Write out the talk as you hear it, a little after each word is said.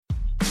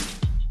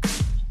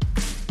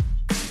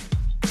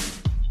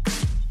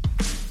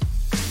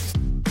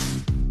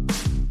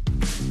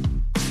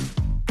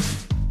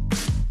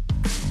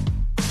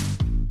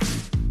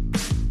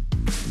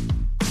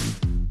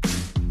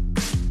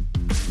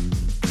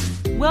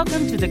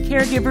Welcome to the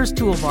Caregiver's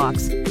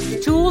Toolbox,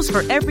 tools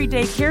for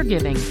everyday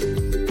caregiving.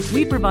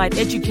 We provide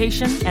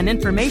education and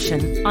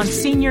information on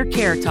senior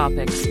care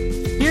topics.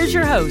 Here's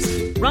your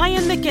host,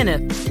 Ryan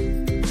McInnes.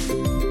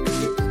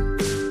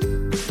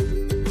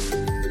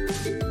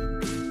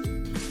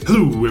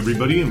 Hello,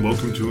 everybody, and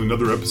welcome to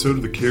another episode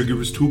of the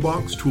Caregiver's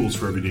Toolbox, Tools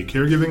for Everyday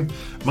Caregiving.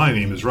 My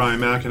name is Ryan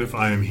McInnes.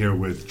 I am here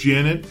with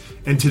Janet,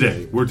 and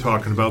today we're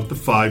talking about the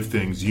 5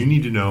 things you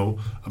need to know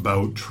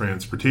about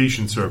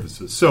transportation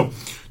services. So,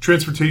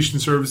 transportation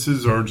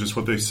services are just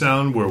what they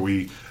sound, where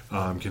we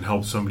can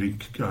help somebody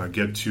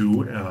get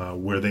to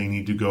where they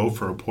need to go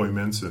for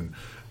appointments and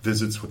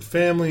visits with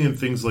family and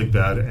things like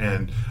that.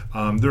 And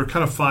there are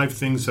kind of 5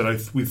 things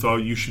that we thought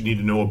you should need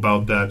to know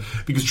about that,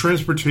 because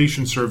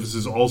transportation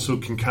services also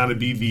can kind of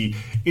be the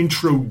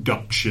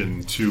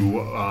introduction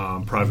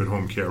to private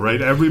home care,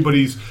 right?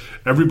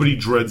 Everybody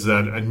dreads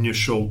that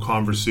initial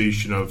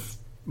conversation of,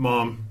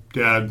 Mom,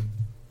 Dad,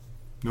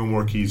 no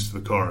more keys to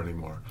the car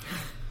anymore.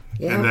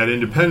 Yeah. And that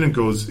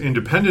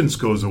independence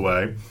goes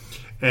away.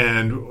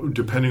 And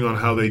depending on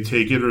how they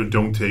take it or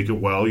don't take it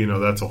well,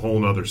 that's a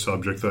whole other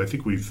subject that I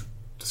think we've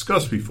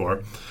discussed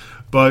before.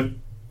 But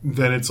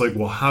then it's like,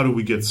 well, how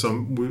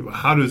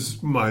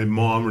does my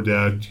mom or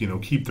dad,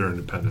 keep their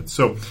independence?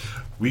 So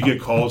we get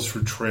calls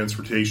for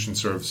transportation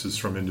services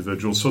from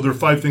individuals. So there are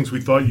 5 things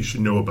we thought you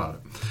should know about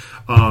it.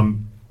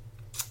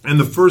 And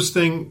the first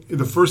thing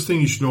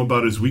you should know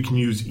about is we can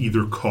use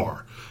either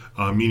car.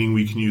 Meaning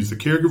we can use the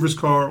caregiver's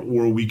car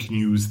or we can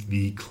use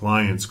the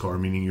client's car,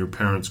 meaning your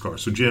parents' car.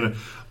 So, Jana,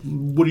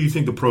 what do you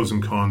think the pros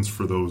and cons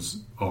for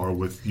those are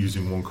with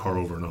using one car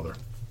over another?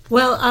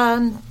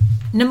 Well,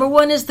 number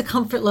one is the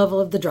comfort level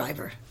of the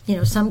driver.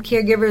 Some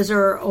caregivers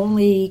are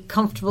only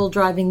comfortable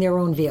driving their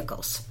own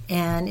vehicles.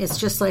 And it's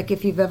just like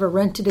if you've ever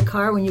rented a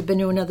car when you've been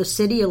to another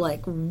city, you're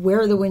like, where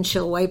are the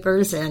windshield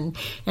wipers and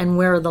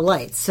where are the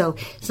lights? So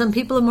some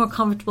people are more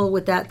comfortable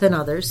with that than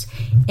others.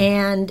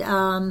 And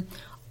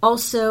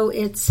also,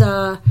 it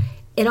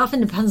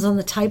often depends on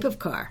the type of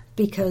car,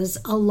 because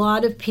a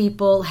lot of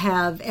people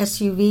have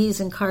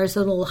SUVs and cars that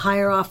are a little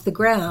higher off the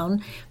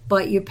ground,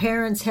 but your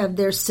parents have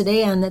their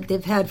sedan that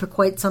they've had for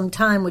quite some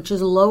time, which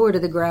is lower to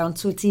the ground,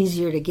 so it's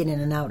easier to get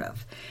in and out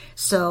of.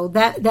 So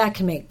that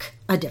can make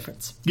a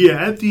difference.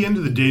 Yeah, at the end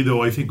of the day,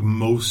 though, I think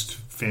most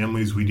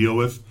families we deal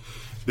with,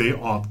 they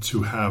opt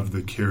to have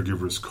the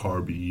caregiver's car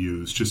be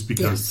used just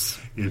because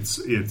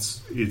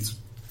it's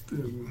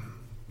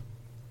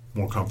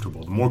more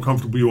comfortable. The more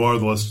comfortable you are,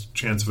 the less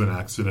chance of an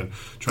accident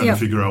trying to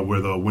figure out where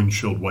the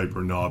windshield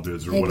wiper knob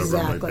is or whatever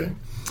it might be.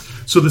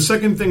 So the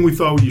second thing we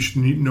thought you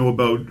should know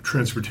about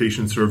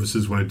transportation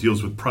services when it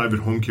deals with private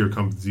home care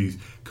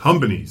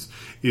companies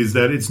is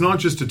that it's not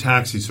just a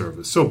taxi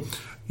service. So,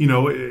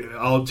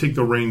 I'll take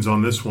the reins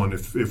on this one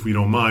if we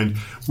don't mind.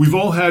 We've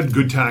all had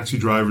good taxi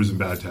drivers and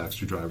bad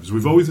taxi drivers.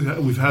 We've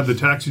had the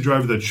taxi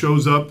driver that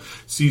shows up,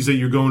 sees that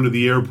you're going to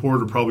the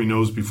airport, or probably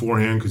knows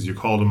beforehand because you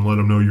called him, let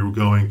him know you were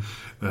going.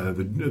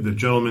 The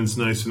gentleman's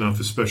nice enough,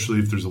 especially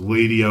if there's a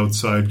lady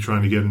outside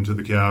trying to get into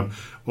the cab,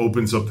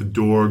 opens up the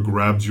door,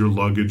 grabs your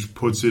luggage,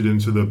 puts it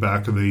into the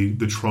back of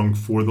the trunk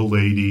for the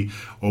lady,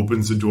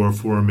 opens the door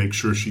for her, makes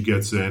sure she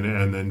gets in,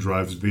 and then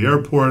drives to the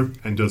airport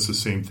and does the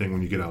same thing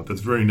when you get out.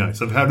 That's very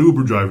nice. I've had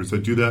Uber drivers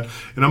that do that,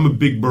 and I'm a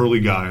big burly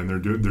guy, and they're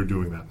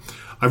doing that.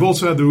 I've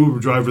also had the Uber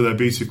driver that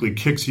basically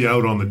kicks you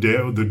out on the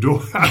door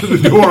out of the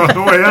door on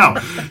the way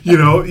out.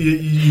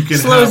 You can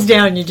slows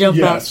down, you jump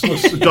up.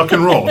 Yes, duck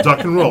and roll.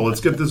 Let's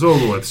get this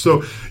over with.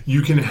 So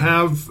you can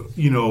have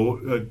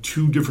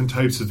 2 different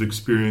types of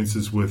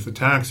experiences with a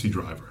taxi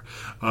driver.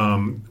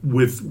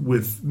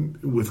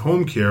 With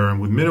home care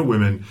and with Minute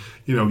Women,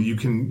 you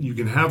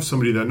can have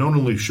somebody that not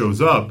only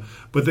shows up,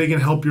 but they can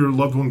help your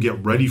loved one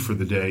get ready for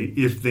the day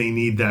if they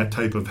need that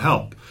type of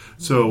help.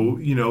 So,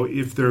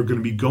 if they're going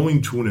to be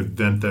going to an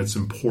event that's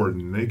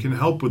important, they can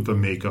help with the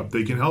makeup.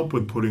 They can help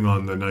with putting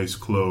on the nice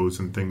clothes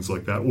and things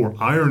like that, or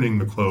ironing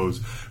the clothes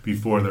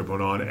before they're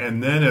put on,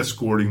 and then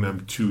escorting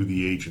them to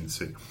the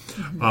agency.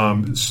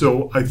 Mm-hmm.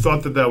 So I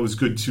thought that was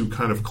good to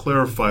kind of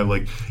clarify,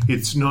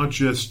 it's not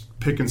just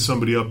picking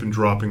somebody up and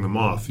dropping them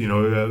off. We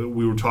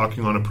were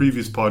talking on a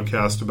previous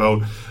podcast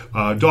about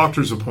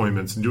doctor's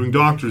appointments and doing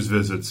doctor's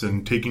visits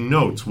and taking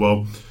notes.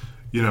 Well,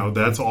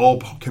 that's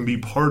all can be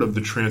part of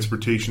the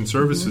transportation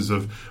services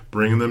of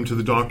bringing them to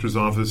the doctor's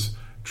office,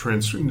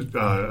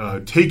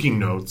 taking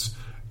notes.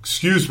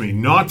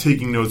 Not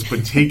taking notes,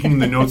 but taking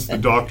the notes the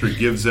doctor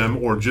gives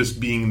them, or just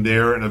being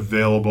there and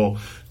available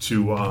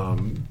to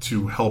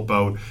help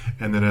out,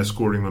 and then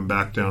escorting them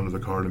back down to the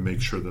car to make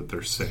sure that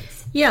they're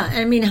safe. Yeah,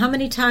 I mean, how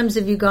many times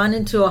have you gone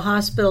into a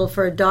hospital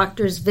for a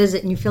doctor's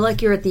visit and you feel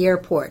like you're at the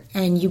airport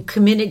and you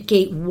come in at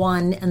gate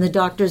 1 and the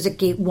doctor's at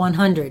gate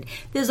 100?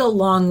 There's a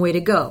long way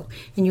to go.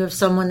 And you have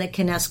someone that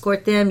can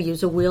escort them,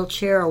 use a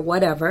wheelchair or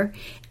whatever.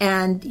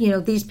 And,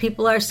 these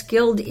people are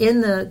skilled in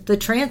the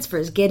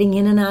transfers, getting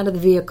in and out of the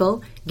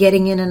vehicle,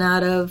 getting in and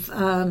out of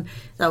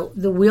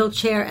the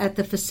wheelchair at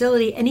the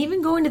facility, and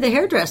even going to the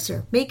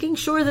hairdresser, making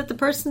sure that the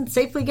person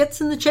safely gets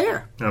in the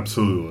chair.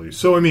 Absolutely.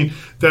 So, I mean,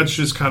 that's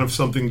just kind of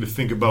something to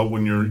think about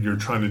when you're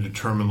trying to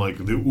determine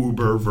like the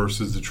Uber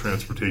versus the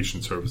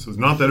transportation services.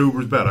 Not that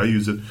Uber is bad. I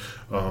use it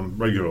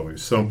regularly.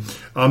 So,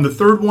 the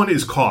third one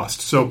is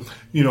cost. So,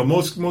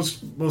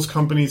 most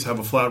companies have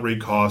a flat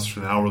rate cost,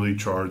 an hourly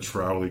charge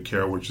for hourly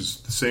care, which is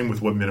the same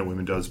with what Minute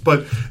Women does.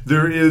 But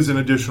there is an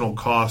additional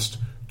cost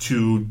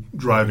to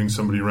driving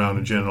somebody around.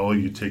 And Janet, I'll let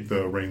you take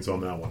the reins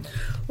on that one.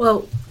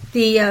 Well,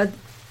 the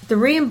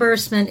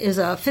reimbursement is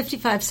a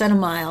 55 cent a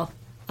mile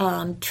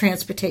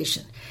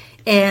transportation.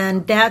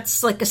 And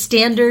that's like a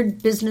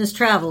standard business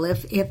travel.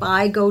 If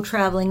I go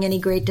traveling any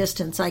great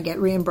distance, I get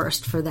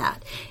reimbursed for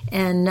that.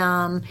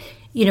 And,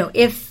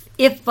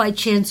 if by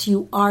chance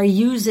you are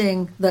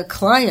using the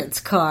client's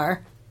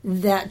car,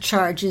 that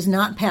charge is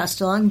not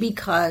passed along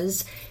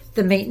because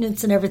the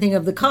maintenance and everything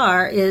of the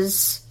car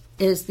is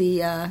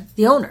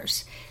the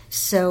owner's.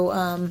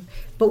 So,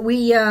 but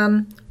we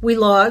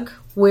log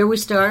where we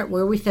start,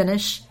 where we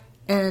finish,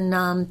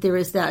 and there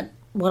is that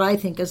what I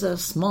think is a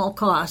small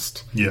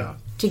cost. Yeah.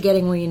 To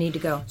getting where you need to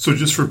go. So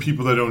just for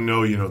people that don't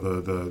know,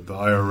 the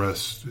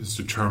IRS has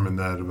determined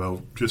that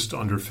about just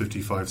under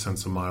 55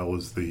 cents a mile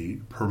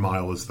per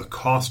mile is the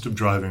cost of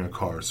driving a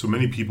car. So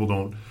many people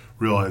don't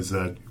realize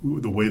that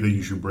the way that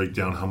you should break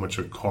down how much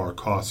a car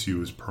costs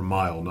you is per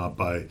mile, not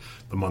by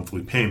the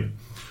monthly payment.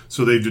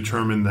 So they've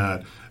determined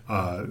that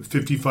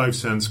 55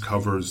 cents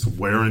covers the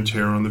wear and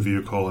tear on the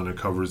vehicle, and it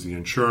covers the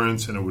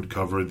insurance, and it would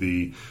cover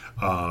the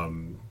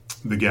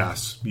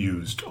gas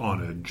used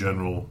on a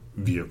general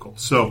vehicle.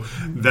 So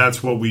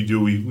that's what we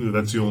do.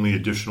 That's the only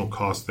additional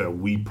cost that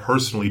we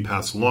personally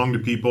pass along to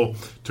people,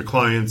 to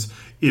clients,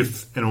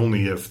 if and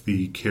only if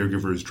the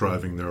caregiver is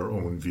driving their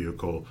own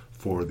vehicle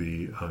for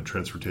the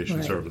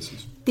transportation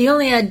services. The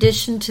only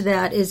addition to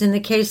that is in the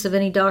case of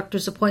any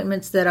doctor's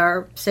appointments that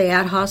are, say,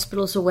 at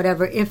hospitals or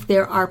whatever, if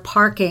there are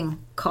parking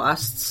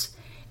costs,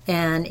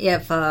 and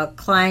if a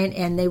client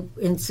and they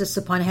insist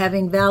upon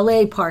having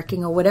valet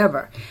parking or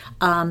whatever,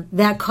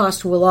 that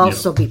cost will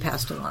also be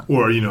passed along.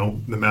 Or,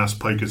 the Mass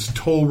Pike is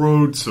toll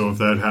road, so if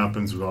that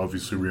happens, we'll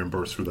obviously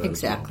reimburse for that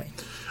exactly.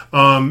 as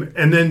well.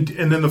 And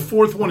then the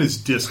fourth one is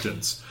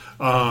distance.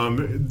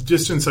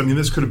 Distance, I mean,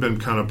 this could have been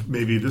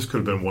this could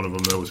have been one of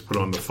them that was put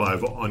on the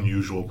 5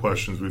 unusual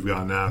questions we've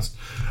gotten asked.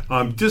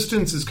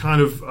 Distance is kind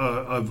of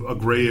a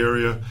gray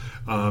area.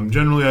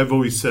 Generally, I've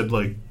always said,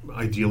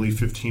 ideally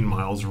 15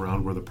 miles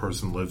around where the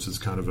person lives is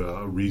kind of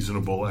a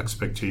reasonable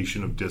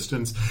expectation of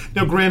distance.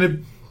 Now,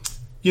 granted,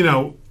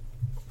 that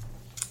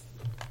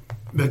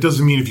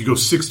doesn't mean if you go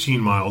 16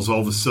 miles,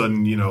 all of a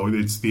sudden,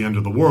 it's the end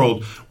of the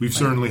world. We've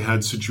certainly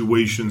had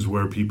situations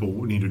where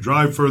people need to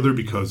drive further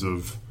because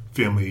of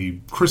family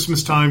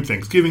Christmas time,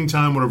 Thanksgiving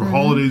time, whatever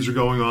holidays are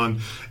going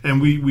on,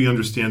 and we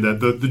understand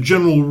that. The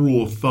general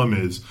rule of thumb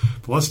is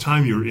the less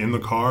time you're in the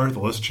car, the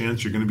less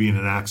chance you're going to be in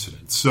an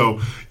accident. So,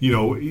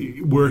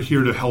 we're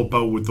here to help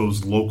out with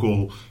those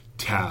local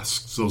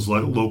tasks, those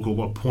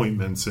local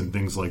appointments and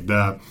things like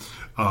that.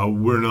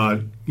 We're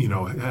not,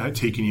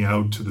 taking you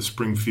out to the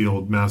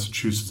Springfield,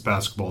 Massachusetts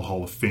Basketball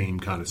Hall of Fame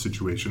kind of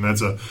situation.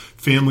 That's a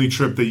family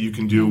trip that you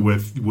can do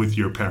with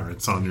your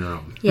parents on your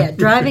own. Yeah,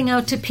 driving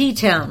out to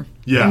P-Town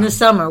in the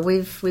summer.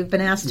 We've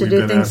been asked to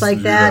do things like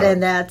that,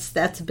 and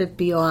that's a bit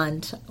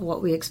beyond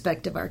what we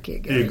expect of our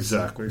caregivers.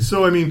 Exactly.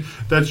 So, I mean,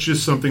 that's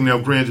just something. Now,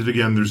 granted,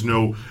 again, there's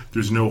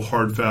no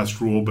hard,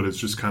 fast rule, but it's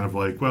just kind of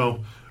like,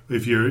 well,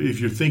 if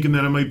you're thinking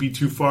that it might be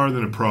too far,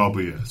 then it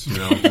probably is.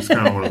 It's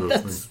kind of one of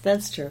those things.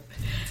 That's true.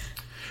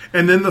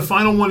 And then the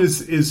final one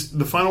is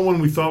the final one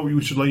we thought we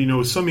should let you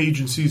know is some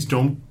agencies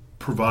don't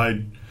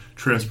provide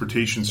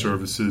transportation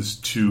services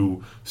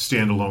to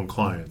standalone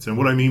clients. And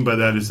what I mean by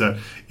that is that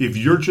if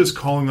you're just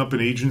calling up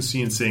an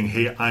agency and saying,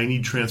 hey, I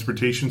need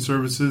transportation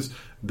services,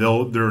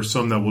 there are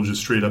some that will just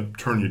straight up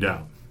turn you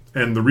down.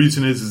 And the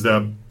reason is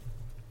that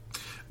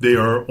they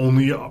are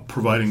only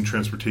providing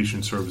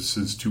transportation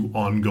services to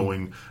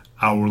ongoing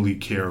hourly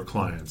care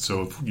clients.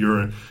 So if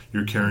you're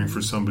caring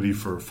for somebody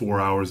for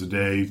 4 hours a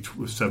day,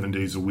 7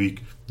 days a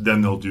week,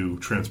 then they'll do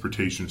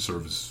transportation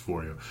services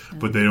for you.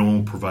 But they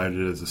don't provide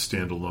it as a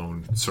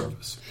standalone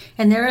service.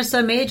 And there are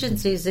some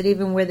agencies that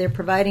even where they're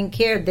providing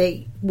care,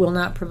 they will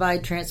not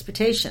provide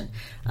transportation.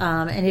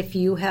 And if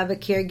you have a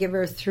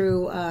caregiver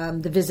through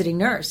the visiting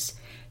nurse,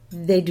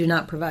 they do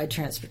not provide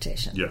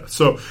transportation. Yeah,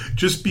 so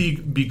just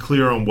be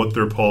clear on what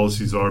their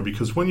policies are,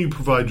 because when you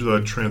provide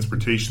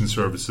transportation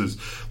services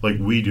like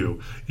we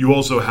do, you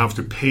also have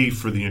to pay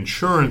for the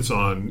insurance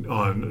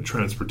on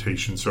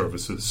transportation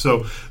services.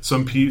 So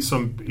some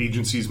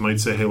agencies might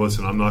say, hey,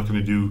 listen, I'm not going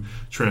to do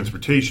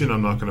transportation,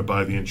 I'm not going to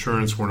buy the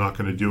insurance, we're not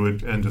going to do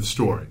it, end of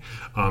story.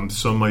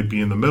 Some might be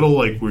in the middle,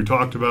 like we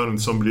talked about,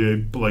 and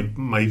somebody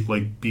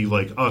might be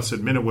like us at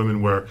Minute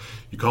Women, where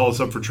you call us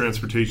up for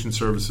transportation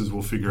services,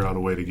 we'll figure out a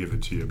way to get give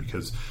it to you,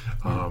 because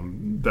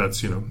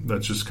that's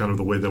just kind of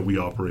the way that we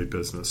operate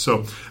business.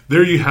 So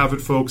there you have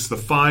it, folks. The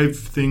 5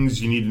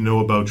 things you need to know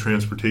about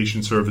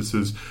transportation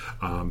services.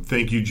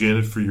 Thank you,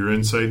 Janet, for your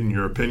insight and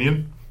your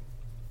opinion.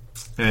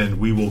 And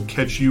we will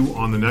catch you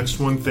on the next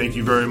one. Thank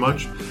you very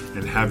much,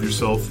 and have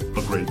yourself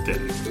a great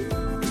day.